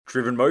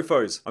Driven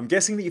Mofos. I'm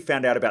guessing that you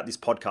found out about this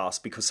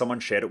podcast because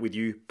someone shared it with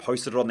you,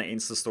 posted it on their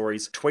Insta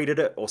stories, tweeted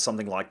it, or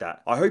something like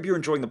that. I hope you're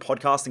enjoying the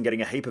podcast and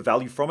getting a heap of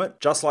value from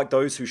it, just like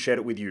those who shared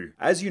it with you.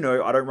 As you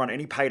know, I don't run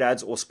any paid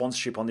ads or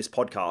sponsorship on this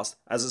podcast,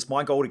 as it's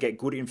my goal to get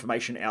good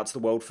information out to the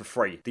world for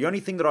free. The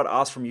only thing that I'd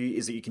ask from you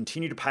is that you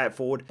continue to pay it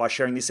forward by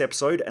sharing this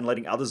episode and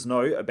letting others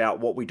know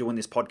about what we do in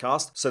this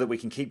podcast so that we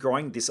can keep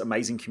growing this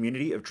amazing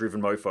community of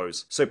Driven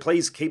Mofos. So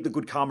please keep the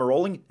good karma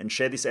rolling and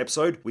share this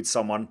episode with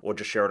someone or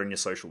just share it on your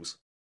socials.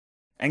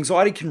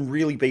 Anxiety can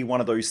really be one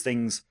of those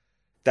things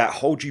that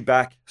hold you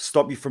back,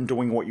 stop you from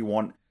doing what you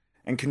want,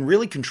 and can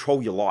really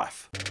control your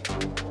life.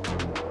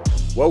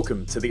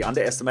 Welcome to The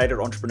Underestimated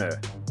Entrepreneur,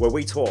 where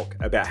we talk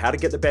about how to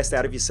get the best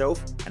out of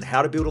yourself and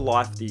how to build a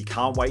life that you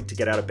can't wait to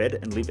get out of bed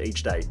and live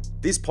each day.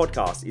 This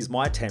podcast is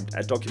my attempt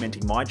at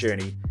documenting my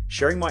journey,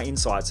 sharing my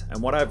insights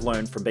and what I've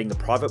learned from being the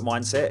private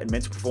mindset and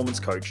mental performance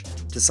coach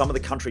to some of the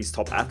country's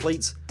top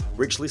athletes,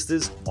 rich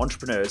listers,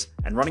 entrepreneurs,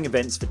 and running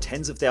events for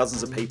tens of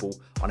thousands of people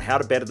on how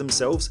to better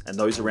themselves and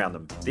those around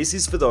them. This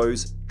is for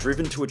those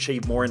driven to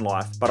achieve more in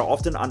life, but are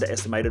often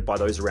underestimated by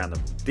those around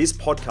them. This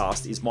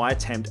podcast is my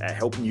attempt at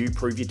helping you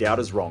prove your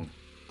doubters wrong.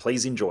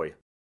 Please enjoy.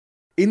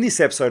 In this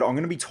episode, I'm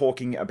going to be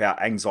talking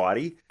about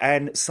anxiety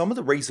and some of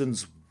the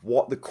reasons,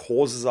 what the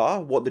causes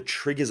are, what the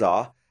triggers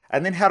are,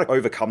 and then how to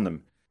overcome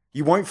them.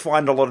 You won't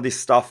find a lot of this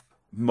stuff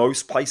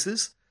most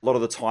places. A lot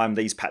of the time,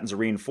 these patterns are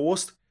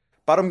reinforced.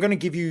 But I'm going to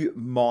give you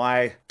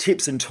my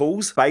tips and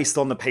tools based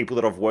on the people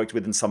that I've worked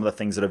with and some of the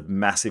things that have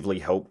massively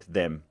helped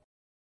them.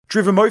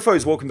 Driven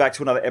Mofos, welcome back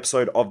to another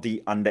episode of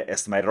The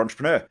Underestimated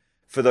Entrepreneur.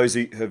 For those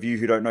of you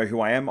who don't know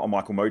who I am, I'm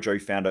Michael Mojo,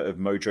 founder of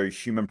Mojo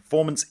Human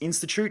Performance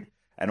Institute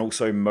and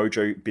also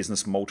Mojo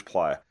Business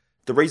Multiplier.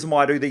 The reason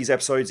why I do these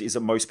episodes is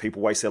that most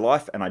people waste their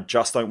life, and I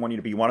just don't want you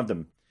to be one of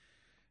them.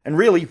 And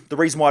really, the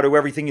reason why I do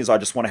everything is I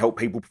just want to help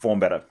people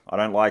perform better. I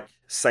don't like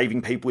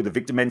saving people with a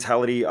victim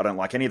mentality. I don't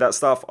like any of that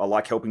stuff. I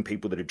like helping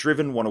people that are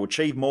driven, want to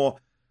achieve more,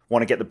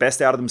 want to get the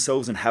best out of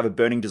themselves, and have a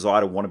burning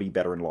desire to want to be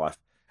better in life.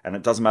 And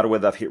it doesn't matter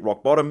whether they've hit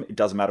rock bottom. It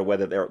doesn't matter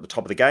whether they're at the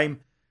top of the game.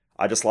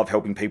 I just love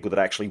helping people that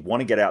actually want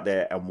to get out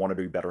there and want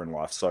to do better in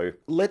life. So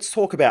let's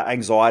talk about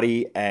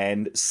anxiety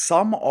and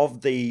some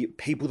of the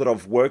people that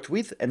I've worked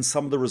with and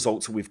some of the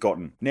results that we've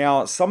gotten.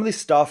 Now, some of this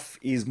stuff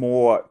is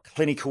more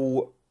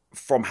clinical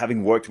from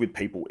having worked with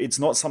people. It's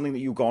not something that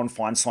you'll go and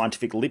find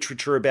scientific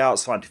literature about,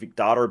 scientific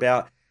data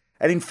about.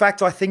 And in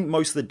fact, I think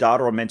most of the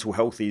data on mental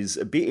health is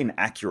a bit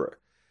inaccurate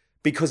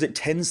because it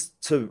tends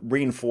to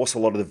reinforce a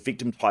lot of the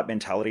victim type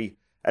mentality.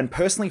 And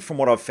personally, from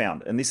what I've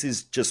found, and this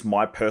is just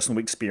my personal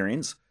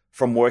experience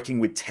from working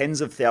with tens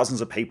of thousands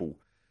of people,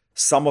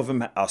 some of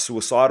them are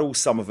suicidal,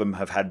 some of them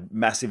have had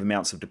massive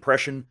amounts of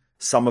depression,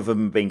 some of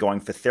them have been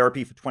going for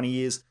therapy for 20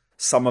 years,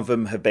 some of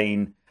them have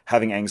been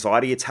having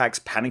anxiety attacks,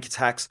 panic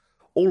attacks,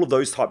 all of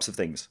those types of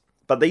things.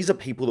 But these are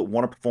people that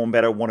want to perform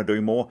better, want to do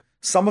more.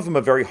 Some of them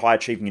are very high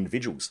achieving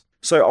individuals.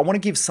 So I want to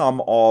give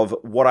some of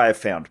what I have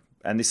found.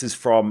 And this is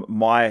from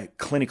my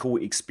clinical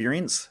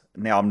experience.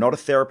 Now, I'm not a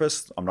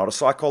therapist. I'm not a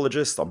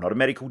psychologist. I'm not a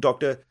medical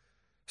doctor.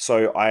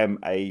 So I am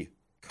a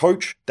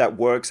coach that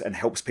works and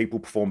helps people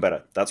perform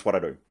better. That's what I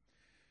do.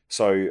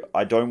 So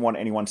I don't want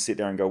anyone to sit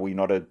there and go, well, you're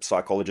not a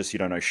psychologist, you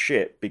don't know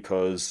shit,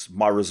 because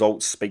my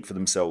results speak for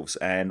themselves.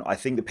 And I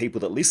think the people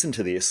that listen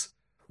to this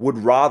would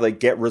rather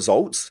get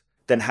results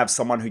than have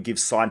someone who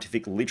gives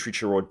scientific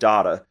literature or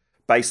data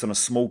based on a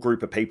small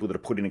group of people that are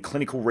put in a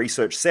clinical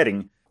research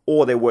setting,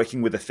 or they're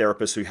working with a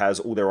therapist who has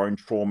all their own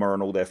trauma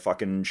and all their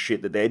fucking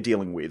shit that they're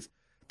dealing with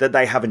that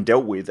they haven't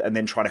dealt with, and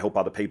then trying to help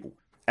other people.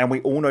 And we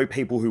all know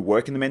people who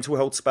work in the mental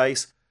health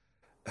space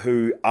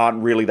who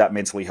aren't really that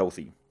mentally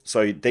healthy.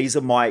 So these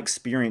are my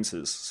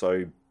experiences.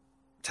 So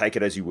take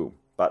it as you will.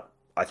 But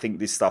I think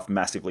this stuff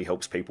massively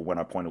helps people when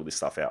I point all this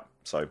stuff out.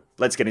 So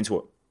let's get into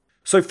it.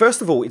 So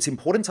first of all, it's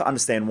important to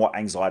understand what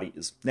anxiety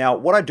is. Now,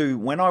 what I do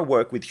when I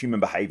work with human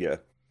behavior,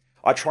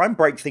 I try and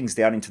break things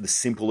down into the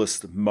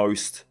simplest,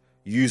 most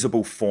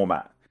usable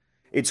format.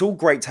 It's all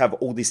great to have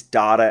all this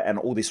data and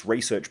all this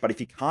research, but if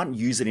you can't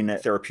use it in a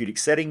therapeutic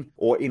setting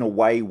or in a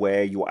way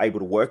where you're able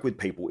to work with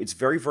people, it's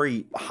very,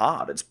 very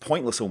hard. It's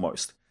pointless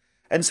almost.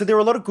 And so there are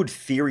a lot of good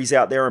theories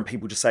out there, and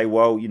people just say,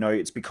 well,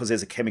 it's because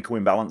there's a chemical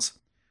imbalance.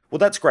 Well,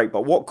 that's great,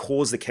 but what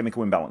caused the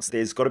chemical imbalance?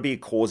 There's got to be a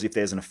cause if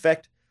there's an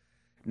effect.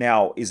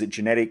 Now, is it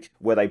genetic?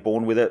 Were they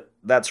born with it?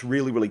 That's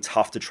really, really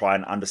tough to try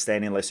and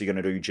understand unless you're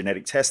going to do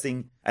genetic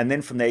testing. And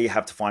then from there, you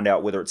have to find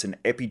out whether it's an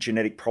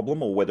epigenetic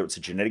problem or whether it's a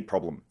genetic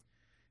problem.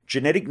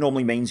 Genetic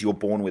normally means you're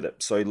born with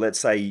it. So let's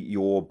say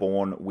you're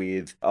born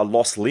with a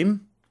lost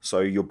limb.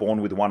 So you're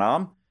born with one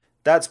arm.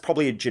 That's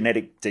probably a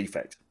genetic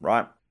defect,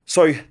 right?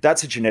 So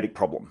that's a genetic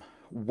problem.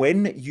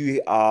 When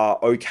you are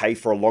okay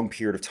for a long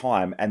period of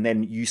time and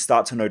then you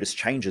start to notice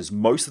changes,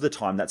 most of the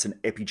time that's an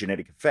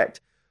epigenetic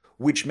effect,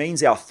 which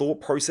means our thought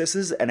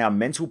processes and our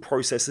mental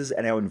processes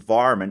and our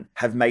environment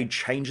have made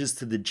changes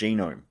to the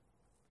genome.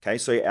 Okay,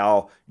 so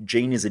our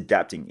gene is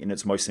adapting in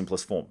its most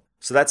simplest form.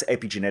 So that's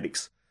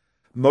epigenetics.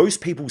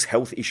 Most people's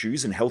health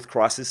issues and health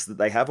crisis that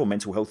they have, or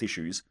mental health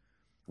issues,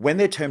 when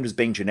they're termed as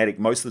being genetic,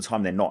 most of the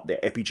time they're not, they're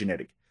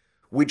epigenetic.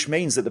 which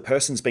means that the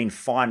person's been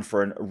fine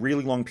for a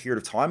really long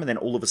period of time, and then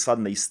all of a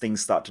sudden these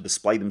things start to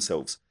display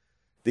themselves.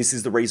 This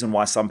is the reason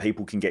why some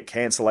people can get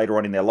cancer later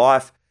on in their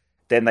life.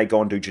 Then they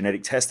go and do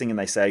genetic testing and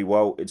they say,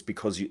 well, it's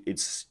because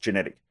it's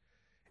genetic.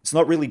 It's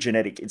not really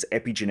genetic, it's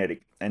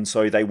epigenetic. And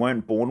so they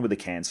weren't born with a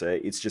cancer,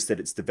 it's just that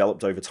it's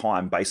developed over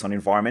time based on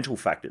environmental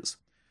factors.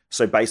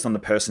 So based on the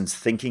person's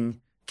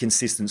thinking,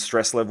 consistent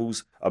stress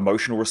levels,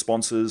 emotional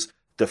responses,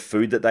 the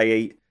food that they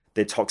eat,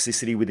 their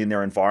toxicity within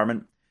their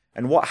environment.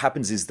 And what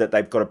happens is that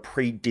they've got a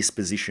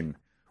predisposition,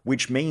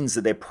 which means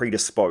that they're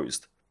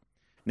predisposed.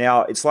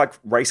 Now, it's like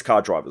race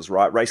car drivers,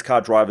 right? Race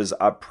car drivers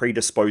are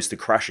predisposed to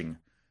crashing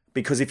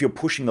because if you're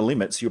pushing the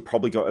limits, you're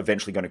probably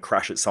eventually going to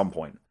crash at some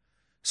point.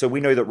 So we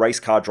know that race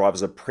car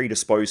drivers are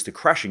predisposed to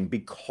crashing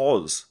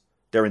because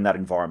they're in that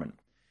environment.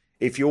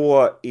 If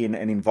you're in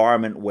an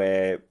environment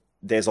where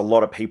there's a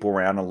lot of people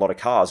around and a lot of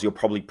cars, you're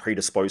probably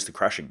predisposed to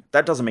crashing.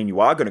 That doesn't mean you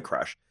are going to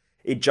crash.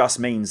 It just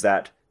means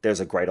that there's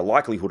a greater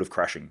likelihood of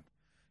crashing.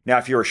 Now,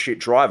 if you're a shit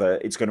driver,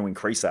 it's going to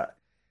increase that.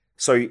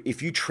 So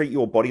if you treat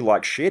your body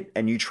like shit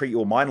and you treat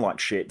your mind like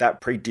shit,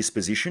 that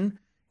predisposition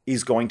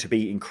is going to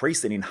be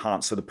increased and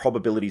enhanced. So the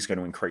probability is going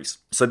to increase.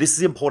 So this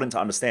is important to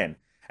understand.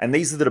 And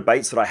these are the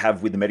debates that I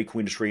have with the medical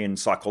industry and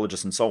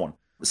psychologists and so on.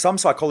 Some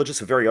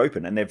psychologists are very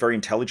open and they're very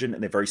intelligent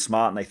and they're very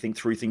smart and they think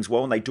through things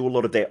well and they do a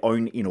lot of their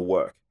own inner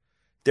work.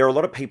 There are a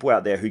lot of people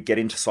out there who get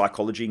into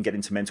psychology and get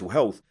into mental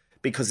health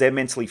because they're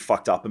mentally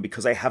fucked up and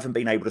because they haven't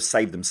been able to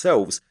save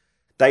themselves.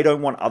 They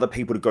don't want other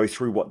people to go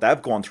through what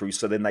they've gone through,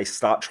 so then they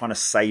start trying to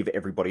save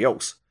everybody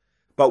else.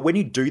 But when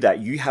you do that,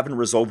 you haven't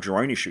resolved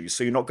your own issues,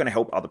 so you're not going to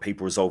help other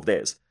people resolve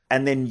theirs.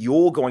 And then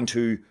you're going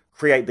to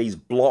create these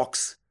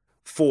blocks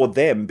for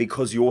them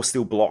because you're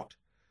still blocked.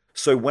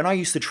 So when I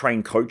used to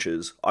train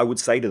coaches, I would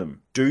say to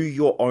them, do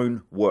your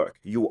own work.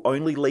 You'll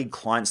only lead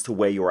clients to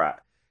where you're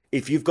at.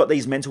 If you've got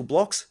these mental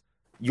blocks,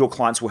 your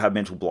clients will have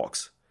mental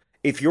blocks.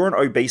 If you're an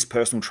obese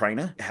personal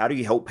trainer, how do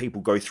you help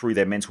people go through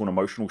their mental and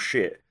emotional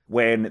shit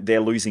when they're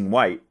losing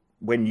weight,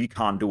 when you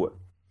can't do it?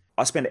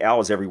 I spend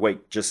hours every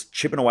week just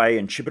chipping away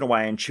and chipping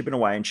away and chipping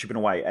away and chipping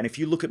away. And if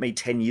you look at me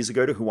 10 years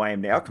ago to who I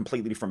am now,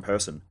 completely different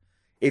person.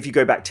 If you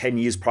go back 10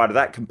 years prior to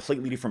that,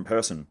 completely different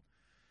person.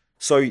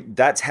 So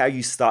that's how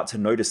you start to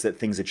notice that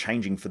things are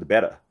changing for the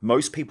better.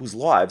 Most people's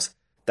lives,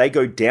 they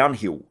go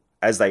downhill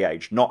as they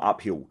age, not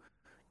uphill.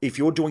 If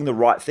you're doing the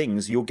right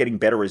things, you're getting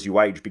better as you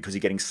age because you're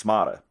getting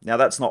smarter. Now,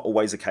 that's not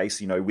always the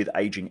case, with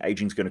aging.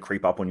 Aging's going to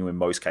creep up on you in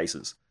most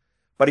cases.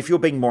 But if you're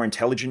being more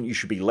intelligent, you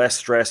should be less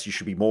stressed, you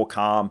should be more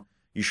calm,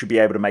 you should be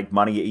able to make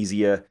money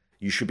easier,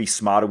 you should be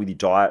smarter with your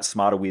diet,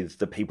 smarter with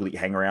the people that you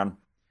hang around.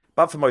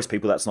 But for most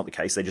people, that's not the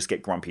case. They just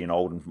get grumpy and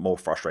old and more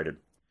frustrated.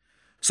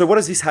 So what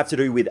does this have to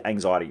do with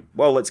anxiety?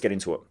 Well, let's get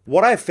into it.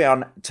 What I've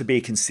found to be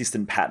a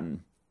consistent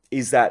pattern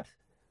is that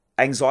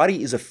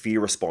anxiety is a fear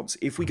response.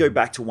 If we go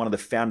back to one of the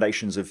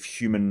foundations of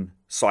human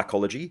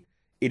psychology,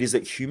 it is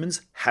that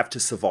humans have to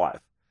survive.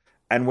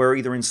 And we're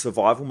either in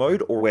survival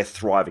mode or we're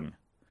thriving.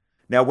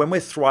 Now, when we're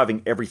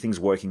thriving, everything's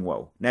working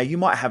well. Now, you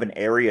might have an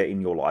area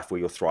in your life where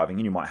you're thriving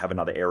and you might have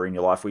another area in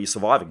your life where you're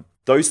surviving.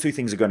 Those two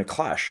things are going to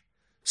clash.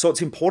 So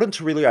it's important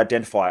to really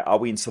identify, are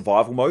we in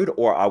survival mode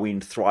or are we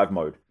in thrive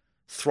mode?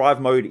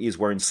 Thrive mode is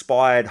we're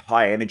inspired,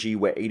 high energy,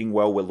 we're eating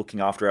well, we're looking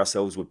after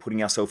ourselves, we're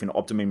putting ourselves in an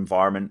optimum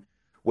environment,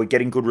 we're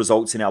getting good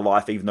results in our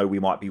life even though we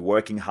might be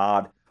working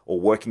hard or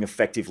working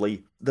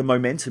effectively. The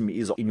momentum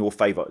is in your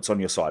favor, it's on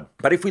your side.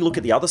 But if we look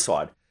at the other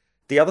side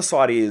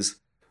is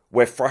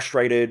we're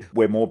frustrated,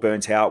 we're more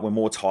burnt out, we're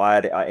more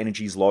tired, our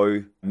energy's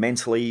low.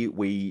 Mentally,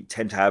 we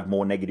tend to have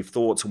more negative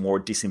thoughts or more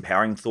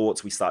disempowering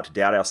thoughts. We start to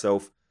doubt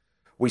ourselves.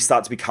 We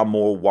start to become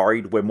more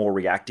worried, we're more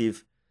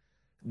reactive.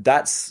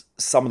 That's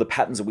some of the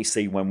patterns that we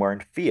see when we're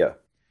in fear.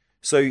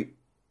 So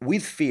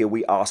with fear,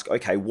 we ask,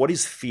 okay, what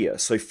is fear?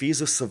 So fear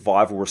is a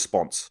survival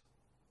response.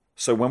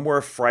 So when we're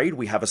afraid,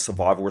 we have a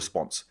survival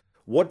response.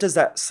 What does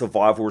that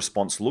survival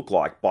response look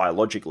like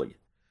biologically?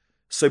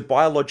 So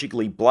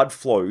biologically, blood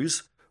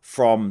flows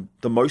from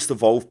the most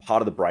evolved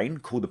part of the brain,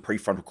 called the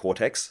prefrontal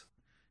cortex,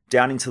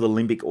 down into the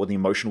limbic or the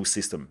emotional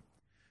system.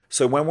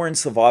 So when we're in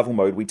survival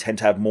mode, we tend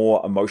to have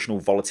more emotional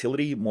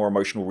volatility, more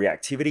emotional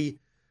reactivity.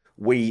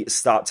 We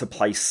start to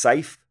play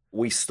safe.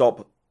 We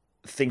stop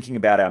thinking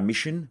about our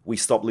mission. We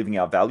stop living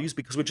our values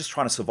because we're just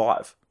trying to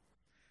survive.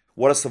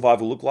 What does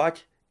survival look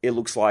like? It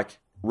looks like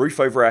roof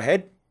over our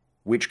head,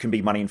 which can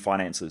be money and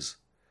finances,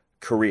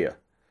 career.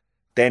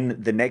 Then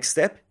the next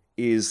step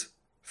is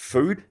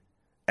food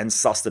and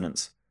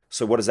sustenance.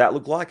 So what does that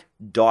look like?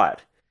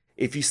 Diet.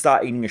 If you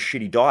start eating a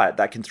shitty diet,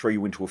 that can throw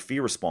you into a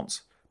fear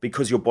response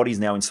because your body's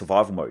now in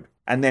survival mode.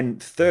 And then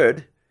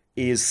third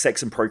is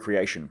sex and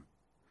procreation.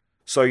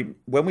 So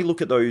when we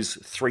look at those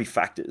three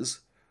factors,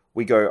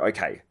 we go,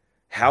 okay,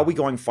 how are we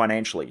going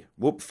financially?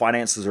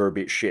 Finances are a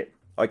bit shit.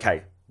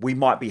 Okay, we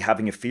might be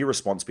having a fear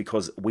response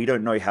because we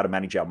don't know how to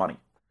manage our money.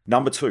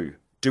 Number two,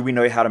 do we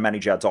know how to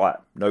manage our diet?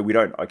 No, we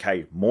don't.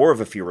 Okay, more of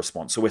a fear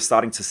response. So we're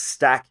starting to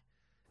stack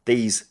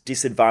these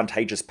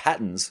disadvantageous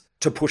patterns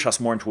to push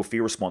us more into a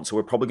fear response. So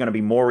we're probably going to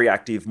be more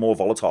reactive, more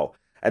volatile.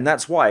 And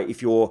that's why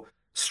if you're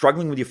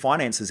struggling with your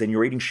finances and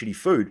you're eating shitty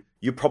food,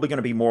 you're probably going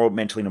to be more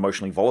mentally and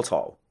emotionally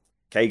volatile.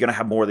 Okay, you're going to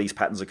have more of these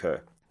patterns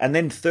occur. And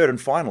then third and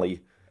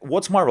finally,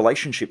 what's my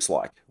relationships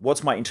like?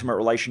 What's my intimate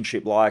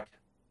relationship like?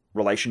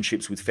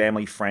 Relationships with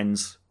family,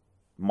 friends,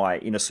 my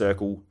inner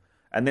circle,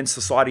 and then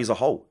society as a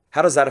whole.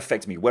 How does that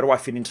affect me? Where do I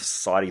fit into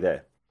society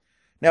there?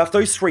 Now, if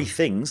those three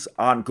things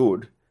aren't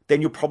good,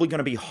 then you're probably going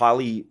to be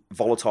highly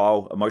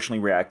volatile, emotionally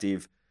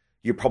reactive.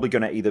 You're probably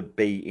going to either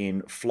be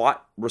in flight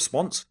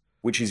response,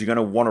 which is you're going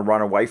to want to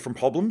run away from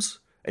problems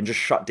and just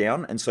shut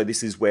down. And so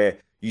this is where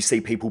you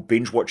see people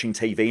binge watching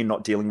TV and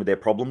not dealing with their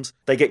problems.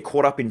 They get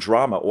caught up in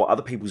drama or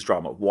other people's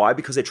drama. Why?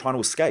 Because they're trying to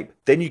escape.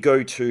 Then you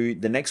go to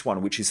the next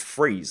one, which is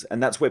freeze.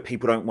 And that's where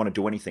people don't want to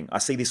do anything. I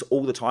see this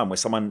all the time where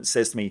someone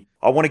says to me,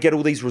 I want to get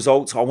all these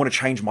results. I want to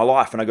change my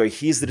life. And I go,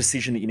 here's the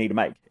decision that you need to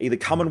make. Either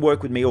come and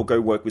work with me or go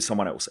work with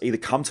someone else. Either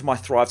come to my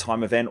Thrive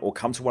Time event or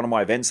come to one of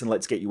my events and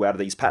let's get you out of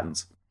these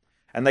patterns.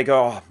 And they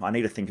go, oh, I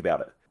need to think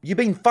about it. You've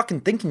been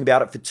fucking thinking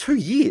about it for 2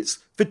 years.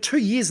 For 2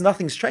 years,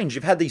 nothing's changed.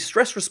 You've had these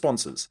stress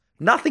responses.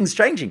 Nothing's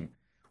changing.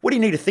 What do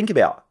you need to think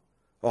about?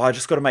 Oh, I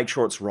just got to make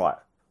sure it's right.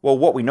 Well,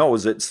 what we know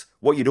is it's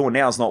what you're doing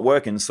now is not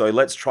working, so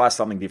let's try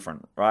something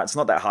different, right? It's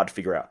not that hard to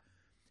figure out.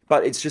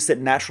 But it's just that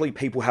naturally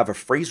people have a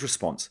freeze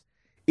response.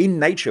 In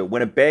nature,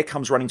 when a bear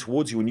comes running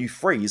towards you and you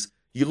freeze,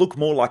 you look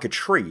more like a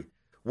tree.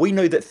 We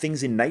know that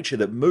things in nature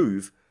that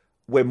move,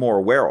 we're more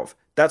aware of.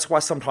 That's why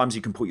sometimes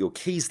you can put your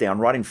keys down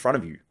right in front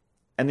of you.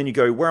 And then you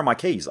go, where are my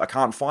keys? I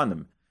can't find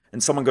them.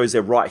 And someone goes,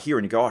 they're right here.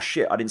 And you go, oh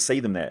shit, I didn't see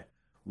them there.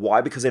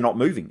 Why? Because they're not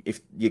moving.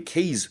 If your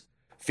keys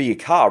for your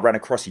car ran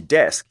across your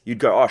desk, you'd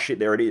go, oh shit,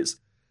 there it is.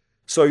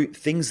 So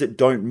things that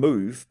don't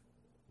move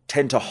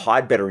tend to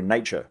hide better in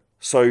nature.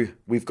 So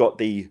we've got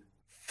the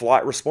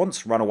flight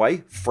response, run away,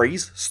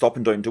 freeze, stop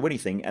and don't do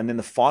anything. And then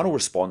the final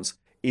response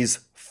is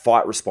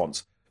fight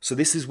response. So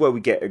this is where we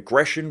get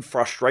aggression,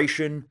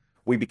 frustration,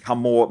 we become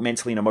more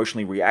mentally and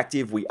emotionally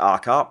reactive, we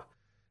arc up.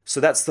 So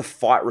that's the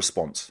fight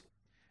response.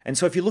 And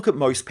so if you look at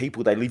most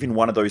people, they live in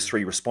one of those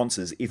three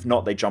responses. If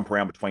not, they jump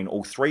around between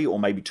all three, or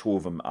maybe two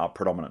of them are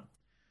predominant.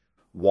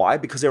 Why?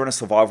 Because they're in a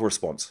survival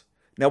response.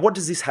 Now, what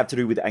does this have to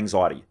do with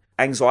anxiety?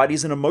 Anxiety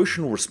is an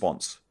emotional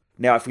response.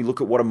 Now, if we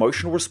look at what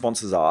emotional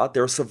responses are,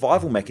 they're a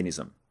survival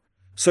mechanism.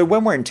 So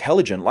when we're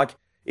intelligent, like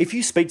if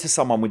you speak to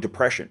someone with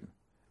depression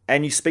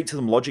and you speak to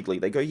them logically,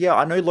 they go, yeah,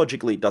 I know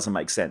logically it doesn't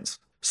make sense.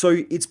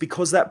 So it's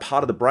because that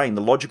part of the brain,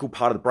 the logical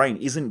part of the brain,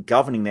 isn't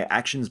governing their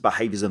actions,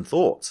 behaviors, and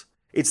thoughts.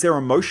 It's their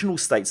emotional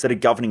states that are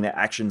governing their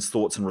actions,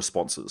 thoughts, and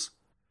responses.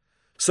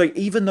 So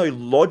even though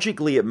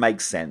logically it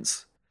makes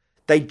sense,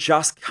 they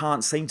just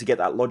can't seem to get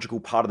that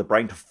logical part of the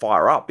brain to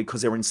fire up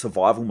because they're in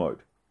survival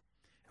mode.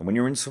 And when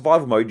you're in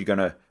survival mode, you're going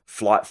to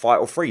flight, fight,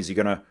 or freeze.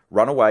 You're going to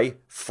run away,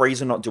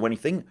 freeze and not do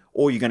anything,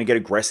 or you're going to get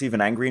aggressive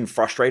and angry and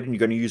frustrated, and you're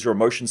going to use your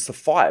emotions to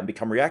fight and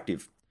become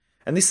reactive.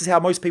 And this is how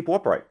most people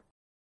operate.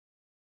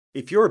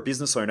 If you're a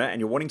business owner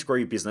and you're wanting to grow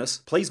your business,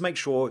 please make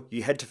sure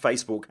you head to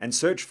Facebook and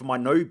search for my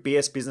No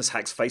BS Business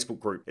Hacks Facebook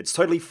group. It's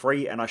totally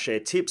free and I share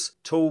tips,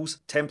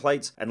 tools,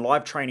 templates, and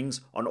live trainings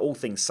on all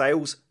things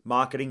sales,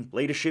 marketing,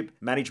 leadership,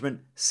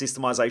 management,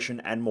 systemization,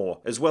 and more,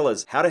 as well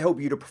as how to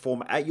help you to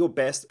perform at your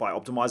best by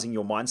optimizing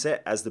your mindset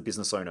as the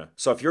business owner.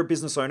 So if you're a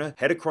business owner,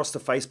 head across to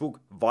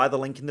Facebook via the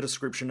link in the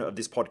description of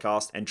this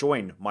podcast and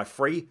join my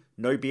free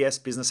No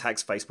BS Business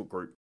Hacks Facebook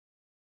group.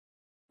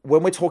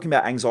 When we're talking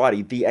about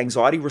anxiety, the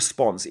anxiety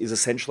response is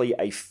essentially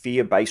a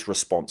fear-based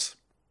response,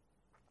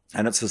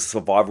 and it's a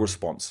survival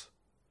response.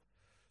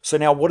 So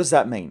now what does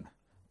that mean?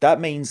 That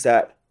means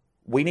that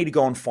we need to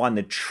go and find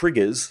the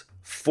triggers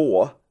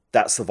for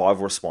that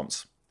survival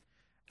response.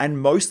 And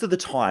most of the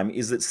time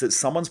is that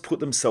someone's put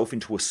themselves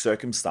into a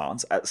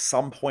circumstance at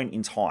some point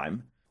in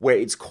time where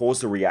it's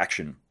caused a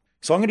reaction.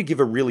 So I'm going to give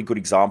a really good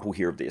example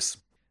here of this.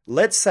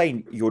 Let's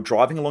say you're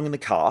driving along in the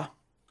car,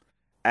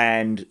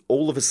 and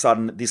all of a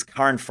sudden, this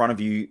car in front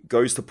of you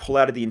goes to pull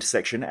out of the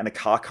intersection and a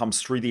car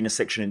comes through the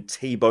intersection and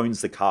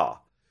T-bones the car.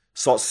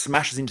 So it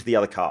smashes into the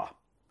other car.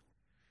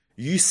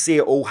 You see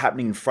it all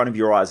happening in front of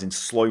your eyes in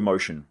slow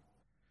motion.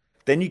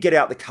 Then you get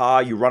out the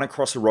car, you run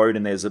across a road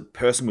and there's a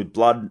person with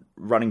blood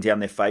running down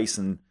their face,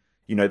 and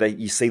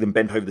you see them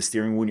bent over the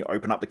steering wheel and you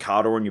open up the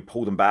car door and you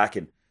pull them back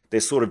and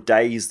they're sort of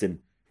dazed and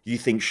you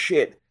think,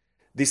 shit,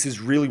 this is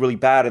really, really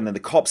bad. And then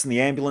the cops and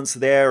the ambulance are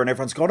there and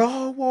everyone's going,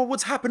 oh, well,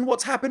 what's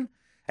happened?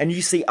 And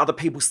you see other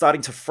people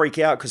starting to freak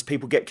out because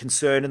people get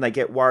concerned and they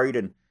get worried,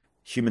 and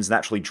humans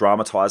naturally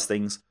dramatize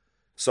things.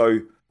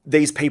 So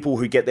these people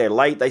who get there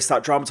late, they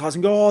start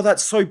dramatizing, go, oh,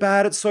 that's so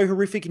bad, it's so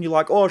horrific. And you're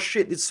like, oh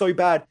shit, it's so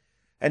bad.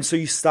 And so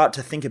you start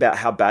to think about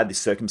how bad this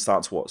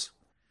circumstance was.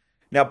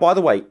 Now, by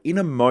the way, in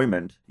a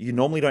moment, you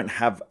normally don't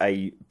have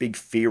a big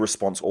fear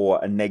response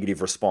or a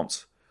negative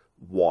response.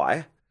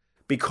 Why?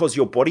 Because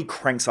your body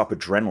cranks up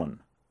adrenaline.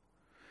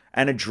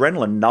 And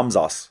adrenaline numbs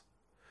us.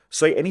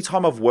 So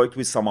anytime I've worked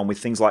with someone with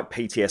things like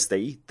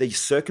PTSD, the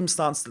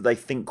circumstance that they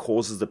think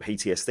causes the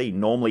PTSD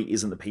normally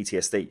isn't the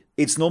PTSD.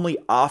 It's normally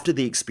after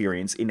the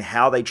experience in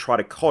how they try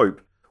to cope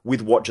with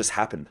what just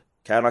happened.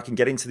 Okay, and I can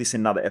get into this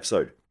in another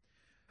episode.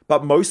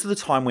 But most of the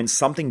time when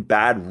something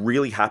bad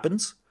really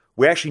happens,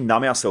 We actually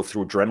numb ourselves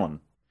through adrenaline.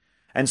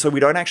 And so we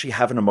don't actually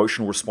have an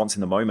emotional response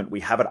in the moment. We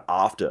have it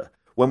after,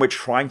 when we're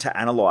trying to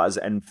analyze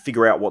and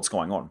figure out what's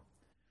going on.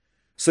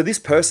 So this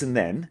person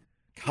then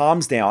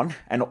calms down,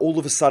 and all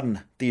of a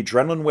sudden the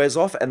adrenaline wears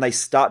off and they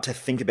start to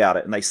think about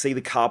it, and they see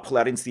the car pull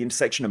out into the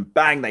intersection and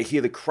bang, they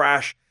hear the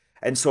crash.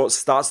 And so it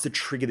starts to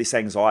trigger this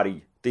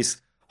anxiety,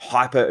 this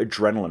hyper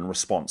adrenaline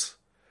response.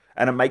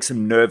 And it makes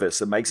them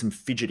nervous, it makes them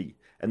fidgety,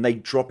 and they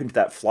drop into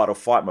that flight or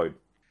fight mode.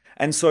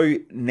 And so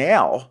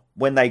now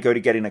when they go to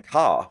get in a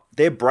car,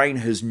 their brain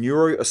has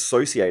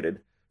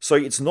neuro-associated. So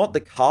it's not the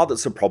car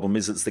that's the problem,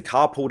 it's the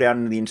car pulled out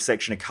into the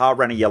intersection, a car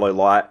ran a yellow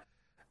light,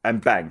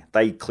 and bang,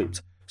 they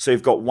clipped. So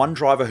you've got one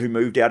driver who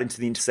moved out into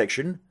the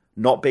intersection,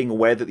 not being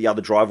aware that the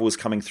other driver was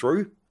coming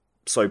through.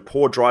 So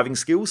poor driving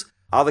skills.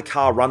 Other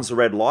car runs a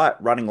red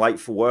light, running late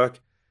for work.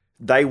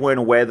 They weren't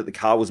aware that the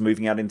car was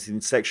moving out into the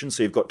intersection.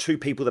 So you've got two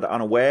people that are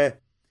unaware.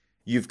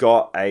 You've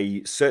got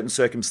a certain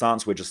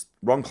circumstance where just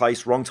wrong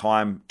place, wrong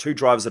time, two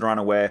drivers that are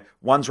unaware,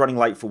 one's running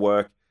late for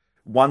work,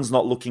 one's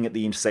not looking at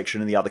the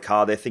intersection in the other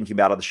car, they're thinking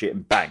about other shit,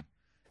 and bang.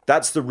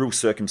 That's the real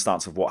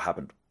circumstance of what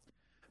happened.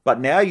 But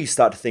now you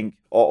start to think,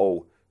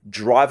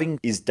 driving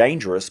is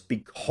dangerous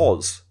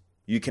because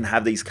you can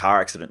have these car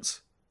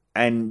accidents.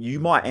 And you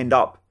might end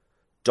up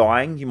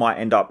dying, you might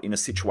end up in a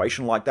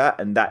situation like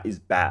that, and that is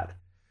bad.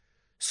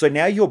 So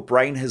now your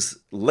brain has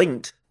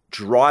linked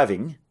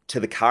driving to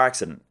the car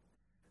accident.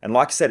 And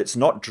like I said, it's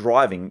not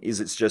driving,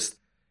 it's just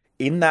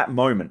in that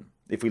moment.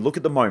 If we look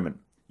at the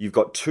moment, you've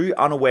got two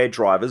unaware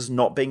drivers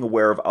not being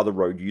aware of other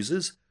road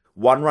users,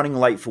 one running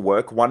late for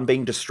work, one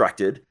being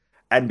distracted.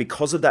 And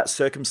because of that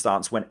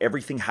circumstance, when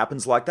everything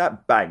happens like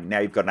that, bang, now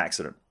you've got an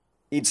accident.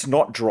 It's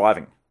not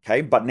driving,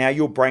 okay? But now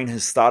your brain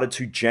has started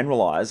to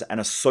generalize and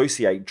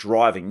associate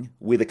driving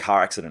with a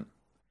car accident.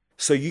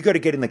 So you go to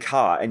get in the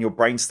car and your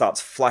brain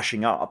starts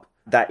flashing up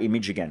that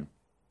image again.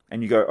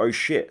 And you go, oh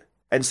shit.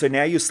 And so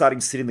now you're starting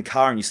to sit in the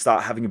car and you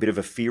start having a bit of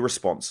a fear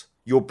response.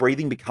 Your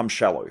breathing becomes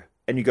shallow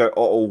and you go,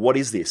 oh, what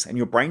is this? And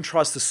your brain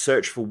tries to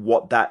search for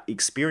what that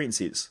experience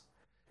is.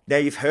 Now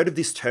you've heard of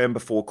this term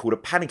before called a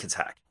panic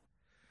attack.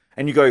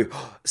 And you go,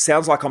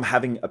 sounds like I'm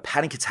having a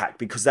panic attack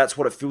because that's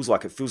what it feels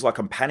like. It feels like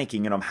I'm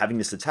panicking and I'm having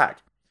this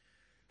attack.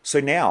 So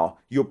now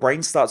your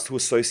brain starts to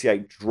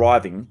associate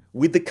driving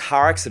with the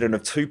car accident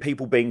of two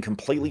people being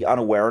completely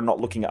unaware and not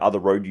looking at other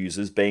road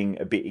users, being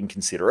a bit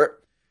inconsiderate.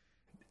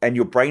 And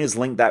your brain has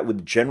linked that with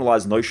the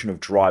generalized notion of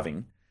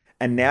driving.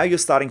 And now you're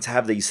starting to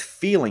have these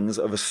feelings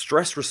of a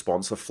stress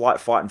response, a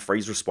flight, fight, and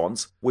freeze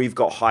response, where you've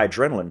got high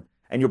adrenaline.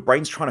 And your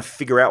brain's trying to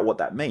figure out what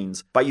that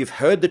means. But you've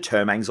heard the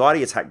term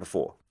anxiety attack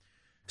before.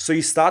 So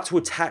you start to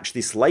attach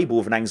this label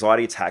of an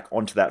anxiety attack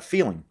onto that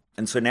feeling.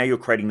 And so now you're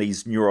creating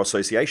these neural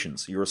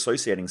associations. You're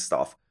associating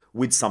stuff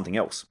with something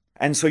else.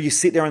 And so you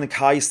sit there in the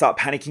car, you start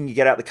panicking, you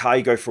get out the car,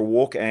 you go for a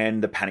walk,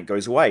 and the panic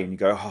goes away. And you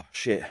go, oh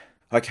shit,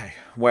 okay,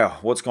 wow,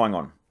 what's going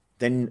on?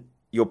 Then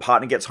your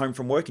partner gets home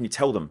from work and you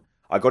tell them,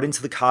 I got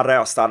into the car today,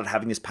 I started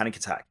having this panic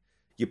attack.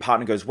 Your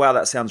partner goes, wow,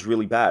 that sounds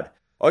really bad.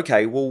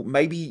 Okay, well,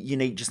 maybe you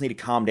just need to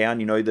calm down.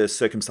 The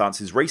circumstance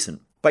is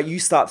recent. But you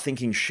start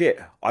thinking, shit,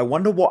 I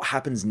wonder what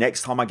happens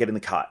next time I get in the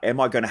car. Am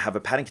I going to have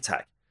a panic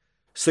attack?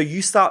 So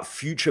you start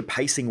future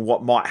pacing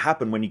what might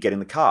happen when you get in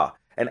the car.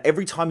 And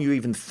every time you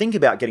even think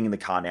about getting in the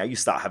car now, you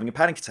start having a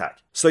panic attack.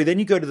 So then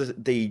you go to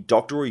the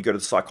doctor or you go to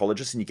the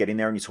psychologist and you get in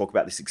there and you talk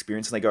about this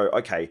experience and they go,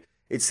 okay,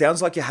 it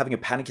sounds like you're having a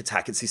panic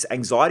attack. It's this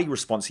anxiety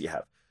response you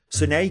have.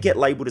 So now you get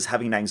labeled as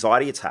having an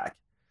anxiety attack,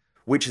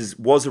 which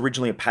was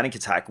originally a panic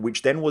attack,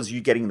 which then was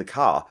you getting in the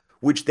car,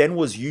 which then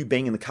was you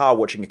being in the car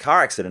watching a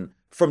car accident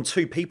from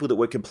two people that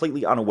were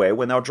completely unaware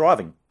when they were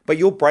driving. But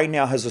your brain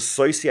now has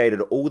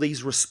associated all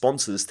these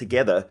responses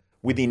together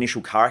with the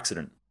initial car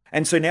accident.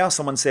 And so now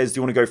someone says, do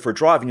you want to go for a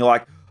drive? And you're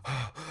like,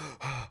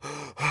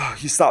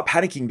 you start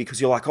panicking because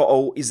you're like,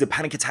 oh, is the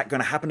panic attack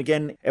going to happen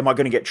again? Am I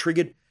going to get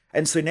triggered?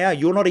 And so now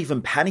you're not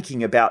even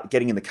panicking about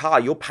getting in the car.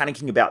 You're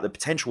panicking about the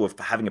potential of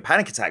having a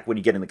panic attack when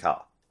you get in the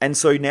car. And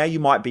so now you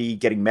might be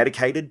getting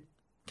medicated.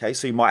 Okay,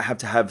 so you might have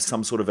to have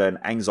some sort of an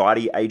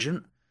anxiety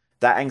agent.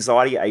 That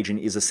anxiety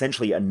agent is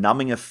essentially a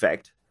numbing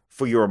effect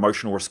for your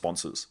emotional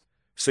responses.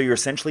 So you're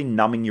essentially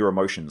numbing your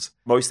emotions.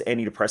 Most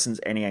antidepressants,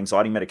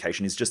 anti-anxiety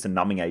medication is just a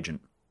numbing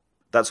agent.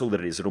 That's all that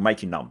it is. It'll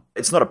make you numb.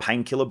 It's not a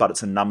painkiller, but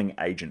it's a numbing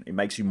agent. It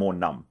makes you more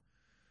numb.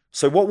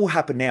 So what will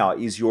happen now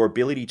is your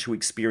ability to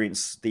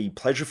experience the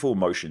pleasureful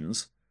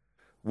emotions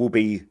will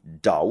be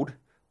dulled,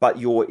 but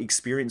your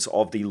experience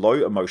of the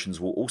low emotions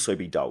will also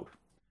be dulled.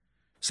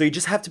 So you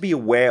just have to be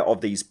aware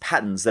of these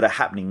patterns that are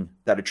happening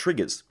that are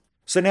triggers.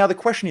 So now the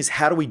question is,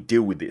 how do we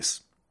deal with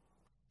this?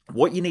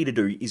 What you need to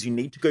do is you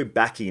need to go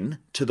back in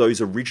to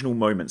those original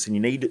moments, and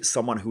you need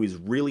someone who is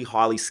really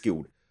highly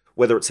skilled,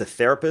 whether it's a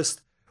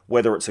therapist,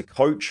 whether it's a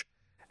coach,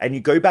 and you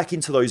go back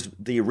into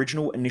the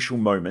original initial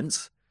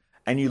moments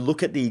and you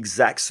look at the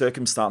exact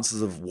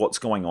circumstances of what's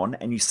going on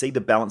and you see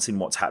the balance in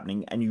what's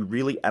happening and you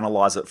really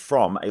analyze it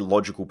from a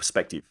logical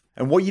perspective.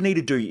 And what you need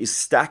to do is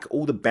stack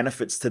all the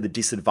benefits to the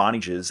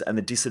disadvantages and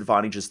the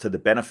disadvantages to the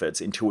benefits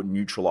until it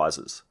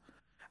neutralizes.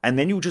 And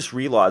then you'll just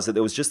realize that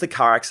there was just a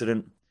car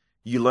accident.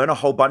 You learn a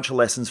whole bunch of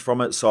lessons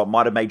from it, so it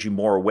might have made you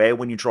more aware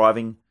when you're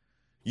driving.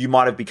 You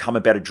might have become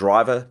a better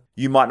driver.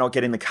 You might not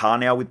get in the car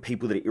now with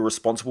people that are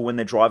irresponsible when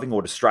they're driving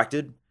or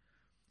distracted.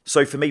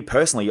 So for me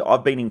personally,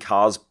 I've been in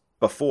cars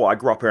before. I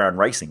grew up around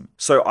racing.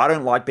 So I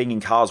don't like being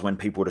in cars when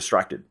people are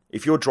distracted.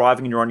 If you're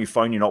driving and you're on your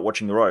phone, you're not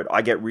watching the road,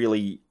 I get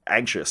really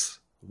anxious.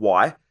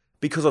 Why?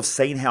 Because I've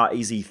seen how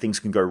easy things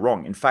can go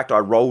wrong. In fact, I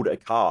rolled a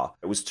car.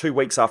 It was 2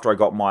 weeks after I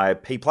got my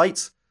P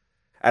plates.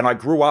 And I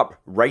grew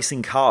up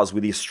racing cars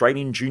with the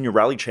Australian Junior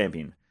Rally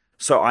Champion.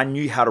 So I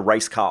knew how to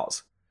race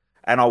cars.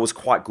 And I was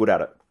quite good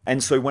at it.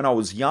 And so when I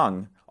was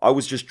young, I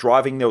was just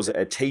driving. There was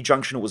a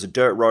T-junction. It was a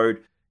dirt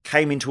road.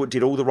 Came into it,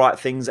 did all the right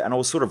things. And I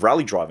was sort of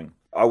rally driving.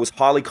 I was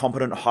highly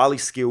competent, highly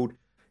skilled.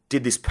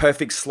 Did this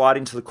perfect slide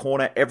into the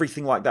corner.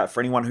 Everything like that for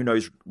anyone who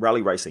knows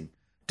rally racing.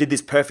 Did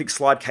this perfect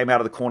slide, came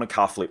out of the corner,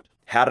 car flipped.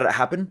 How did it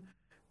happen?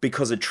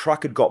 Because a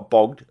truck had got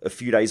bogged a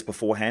few days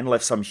beforehand,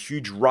 left some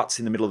huge ruts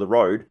in the middle of the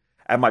road.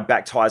 And my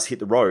back tires hit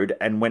the road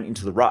and went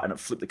into the rut and it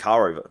flipped the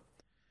car over.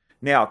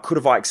 Now, could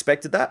have I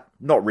expected that?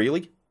 Not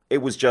really.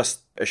 It was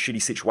just a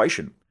shitty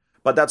situation.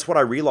 But that's what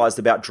I realized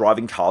about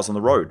driving cars on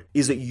the road,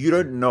 is that you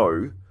don't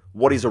know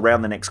what is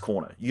around the next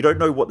corner. You don't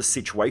know what the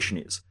situation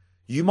is.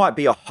 You might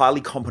be a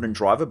highly competent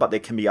driver, but there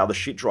can be other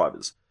shit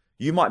drivers.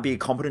 You might be a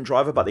competent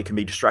driver, but there can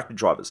be distracted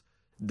drivers.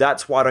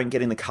 That's why I don't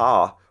get in the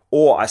car.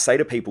 Or I say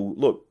to people,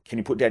 look, can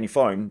you put down your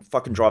phone?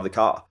 Fucking drive the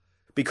car.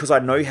 Because I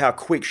know how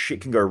quick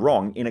shit can go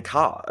wrong in a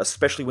car,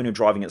 especially when you're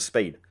driving at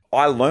speed.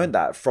 I learned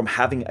that from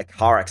having a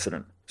car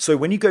accident. So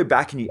when you go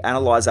back and you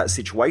analyze that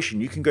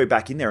situation, you can go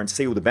back in there and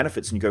see all the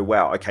benefits and you go,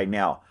 wow, okay,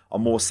 now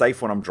I'm more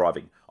safe when I'm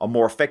driving. I'm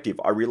more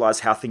effective. I realize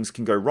how things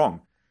can go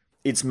wrong.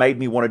 It's made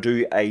me want to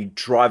do a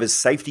driver's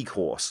safety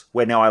course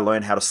where now I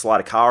learn how to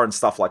slide a car and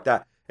stuff like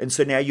that. And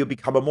so now you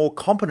become a more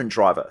competent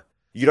driver.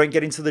 You don't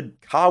get into the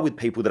car with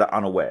people that are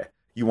unaware.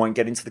 You won't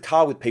get into the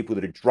car with people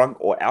that are drunk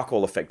or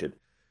alcohol affected.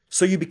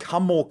 So you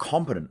become more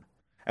competent.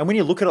 And when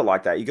you look at it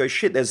like that, you go,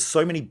 shit, there's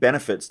so many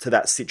benefits to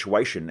that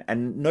situation.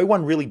 And no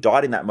one really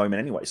died in that moment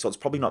anyway. So it's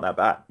probably not that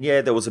bad.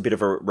 Yeah, there was a bit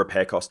of a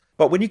repair cost.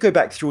 But when you go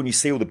back through and you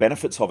see all the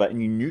benefits of it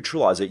and you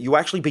neutralize it, you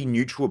actually be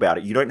neutral about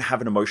it. You don't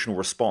have an emotional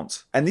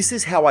response. And this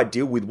is how I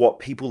deal with what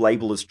people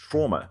label as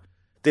trauma.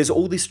 There's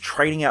all this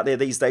training out there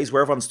these days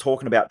where everyone's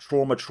talking about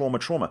trauma, trauma,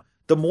 trauma.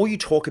 The more you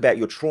talk about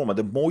your trauma,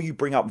 the more you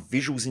bring up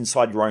visuals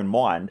inside your own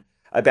mind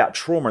about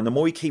trauma and the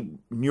more you keep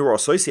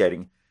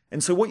neuroassociating.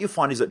 And so what you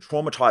find is that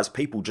traumatized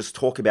people just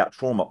talk about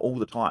trauma all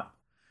the time.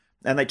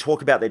 And they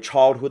talk about their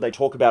childhood. They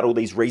talk about all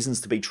these reasons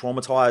to be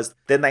traumatized.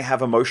 Then they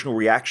have emotional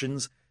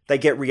reactions. They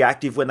get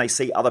reactive when they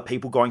see other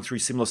people going through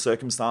similar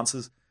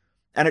circumstances.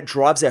 And it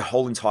drives their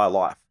whole entire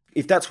life.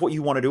 If that's what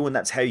you want to do and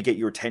that's how you get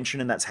your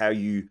attention and that's how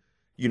you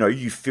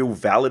feel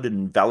valid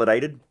and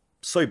validated,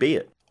 so be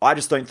it. I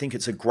just don't think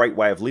it's a great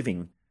way of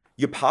living.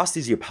 Your past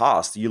is your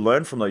past. You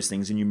learn from those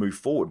things and you move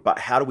forward. But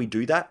how do we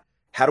do that?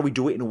 How do we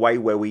do it in a way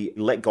where we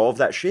let go of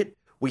that shit?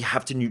 We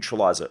have to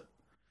neutralize it.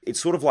 It's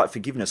sort of like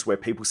forgiveness where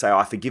people say,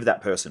 I forgive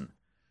that person.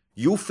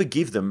 You'll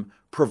forgive them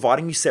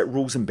providing you set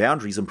rules and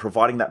boundaries and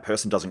providing that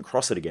person doesn't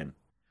cross it again.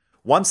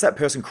 Once that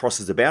person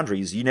crosses the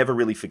boundaries, you never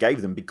really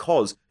forgave them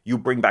because you'll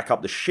bring back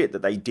up the shit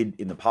that they did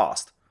in the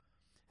past.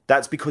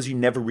 That's because you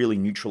never really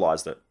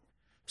neutralized it.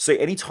 So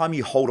anytime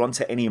you hold on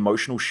to any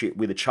emotional shit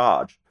with a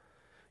charge,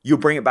 you'll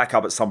bring it back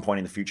up at some point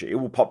in the future. It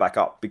will pop back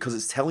up because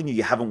it's telling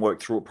you haven't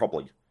worked through it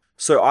properly.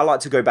 So I like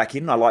to go back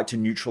in and I like to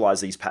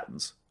neutralize these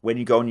patterns. When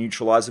you go and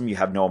neutralize them, you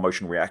have no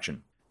emotional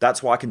reaction.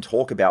 That's why I can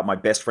talk about my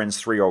best friend's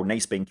 3-year-old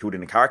niece being killed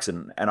in a car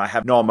accident and I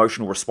have no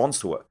emotional response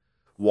to it.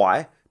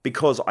 Why?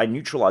 Because I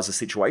neutralize the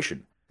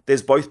situation.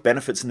 There's both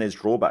benefits and there's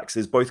drawbacks.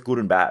 There's both good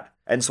and bad.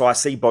 And so I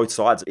see both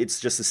sides.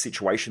 It's just a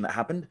situation that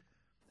happened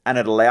and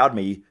it allowed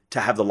me to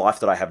have the life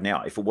that I have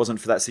now. If it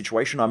wasn't for that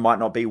situation, I might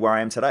not be where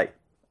I am today.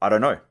 I don't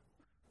know.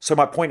 So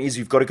my point is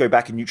you've got to go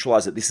back and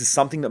neutralize it. This is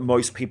something that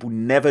most people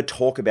never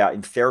talk about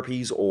in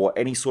therapies or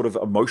any sort of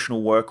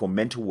emotional work or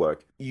mental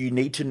work. You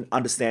need to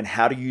understand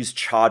how to use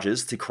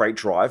charges to create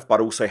drive,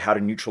 but also how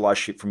to neutralize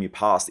shit from your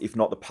past. If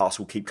not, the past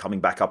will keep coming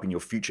back up in your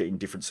future in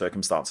different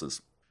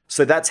circumstances.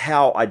 So that's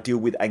how I deal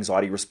with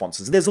anxiety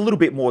responses. There's a little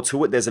bit more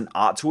to it. There's an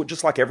art to it,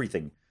 just like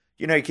everything.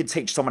 You know, you can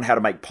teach someone how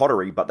to make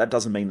pottery, but that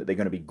doesn't mean that they're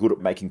going to be good at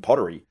making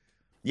pottery.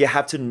 You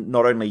have to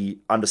not only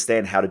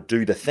understand how to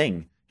do the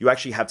thing, you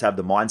actually have to have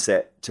the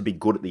mindset to be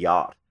good at the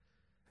art.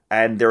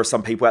 And there are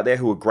some people out there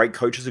who are great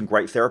coaches and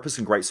great therapists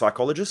and great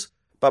psychologists,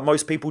 but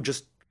most people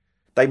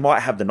they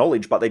might have the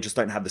knowledge, but they just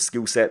don't have the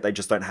skill set. They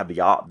just don't have the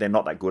art. They're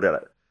not that good at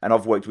it. And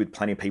I've worked with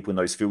plenty of people in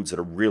those fields that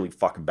are really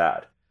fucking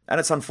bad. And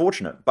it's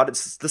unfortunate, but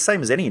it's the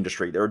same as any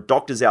industry. There are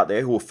doctors out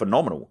there who are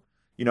phenomenal.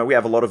 You know, we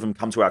have a lot of them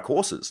come to our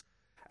courses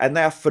and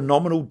they are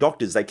phenomenal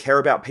doctors. They care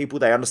about people.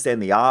 They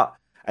understand the art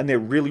and they're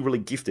really, really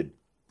gifted.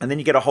 And then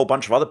you get a whole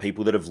bunch of other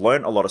people that have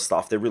learned a lot of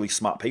stuff. They're really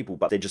smart people,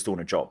 but they're just doing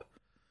a job.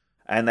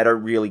 And they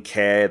don't really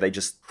care. They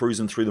just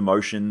cruising through the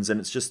motions and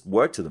it's just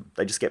work to them.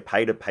 They just get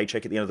paid a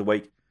paycheck at the end of the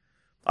week.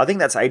 I think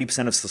that's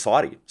 80% of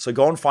society. So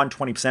go and find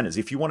 20%ers.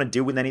 If you want to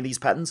deal with any of these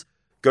patterns,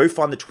 go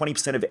find the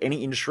 20% of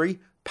any industry,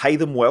 pay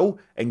them well,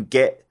 and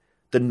get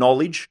the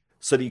knowledge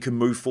so that you can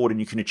move forward and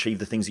you can achieve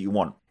the things that you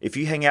want. If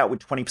you hang out with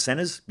 20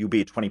 percenters, you'll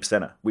be a 20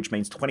 percenter, which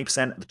means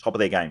 20% at the top of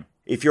their game.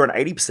 If you're an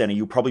 80 percenter,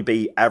 you'll probably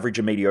be average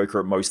and mediocre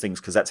at most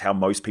things because that's how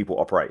most people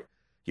operate.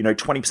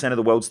 20% of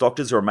the world's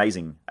doctors are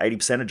amazing.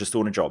 80% are just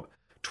doing a job.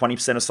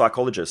 20% of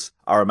psychologists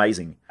are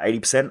amazing.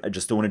 80% are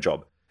just doing a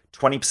job.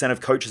 20%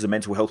 of coaches and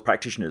mental health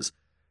practitioners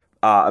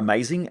are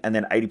amazing, and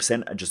then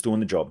 80% are just doing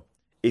the job.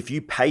 If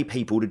you pay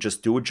people to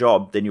just do a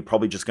job, then you're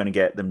probably just going to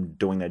get them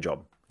doing their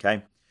job,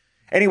 okay?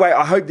 Anyway,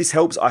 I hope this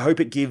helps. I hope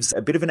it gives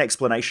a bit of an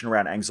explanation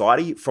around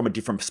anxiety from a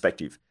different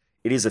perspective.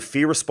 It is a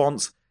fear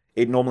response.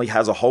 It normally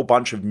has a whole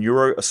bunch of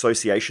neuro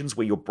associations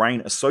where your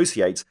brain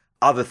associates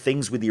other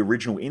things with the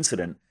original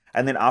incident,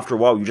 and then after a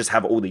while, you just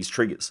have all these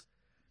triggers.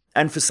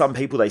 And for some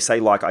people, they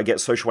say, like, I get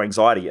social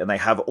anxiety, and they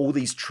have all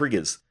these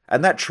triggers.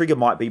 And that trigger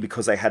might be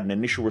because they had an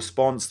initial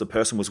response, the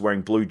person was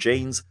wearing blue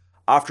jeans.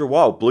 After a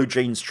while, blue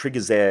jeans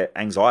triggers their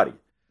anxiety.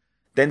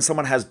 Then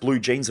someone has blue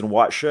jeans and a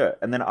white shirt,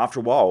 and then after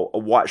a while, a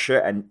white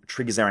shirt and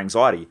triggers their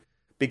anxiety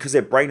because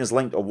their brain has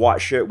linked a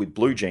white shirt with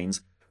blue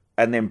jeans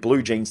and then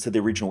blue jeans to the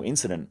original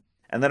incident.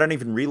 And they don't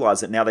even realize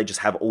that now they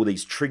just have all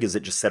these triggers that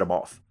just set them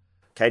off.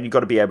 Okay, and you've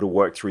got to be able to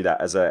work through that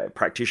as a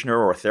practitioner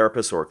or a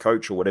therapist or a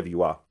coach or whatever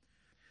you are.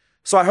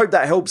 So I hope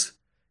that helps.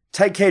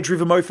 Take care,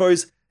 Driven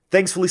Mofos.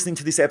 Thanks for listening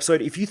to this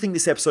episode. If you think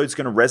this episode is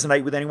going to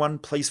resonate with anyone,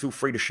 please feel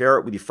free to share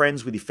it with your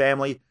friends, with your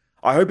family.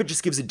 I hope it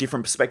just gives a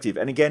different perspective.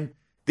 And again,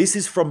 this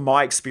is from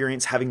my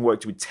experience having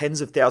worked with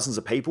tens of thousands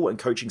of people and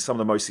coaching some of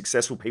the most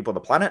successful people on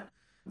the planet.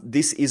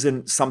 This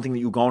isn't something that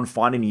you'll go and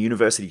find in a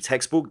university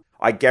textbook.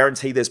 I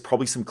guarantee there's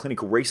probably some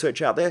clinical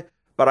research out there,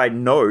 but I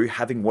know,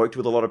 having worked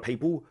with a lot of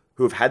people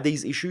who have had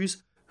these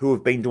issues, who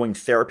have been doing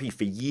therapy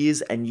for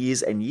years and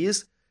years and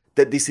years,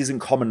 that this isn't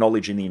common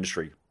knowledge in the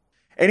industry.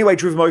 Anyway,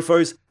 Driven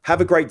Mofos,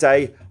 have a great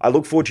day. I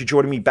look forward to you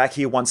joining me back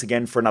here once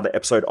again for another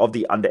episode of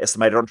The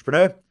Underestimated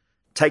Entrepreneur.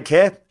 Take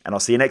care, and I'll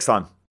see you next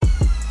time.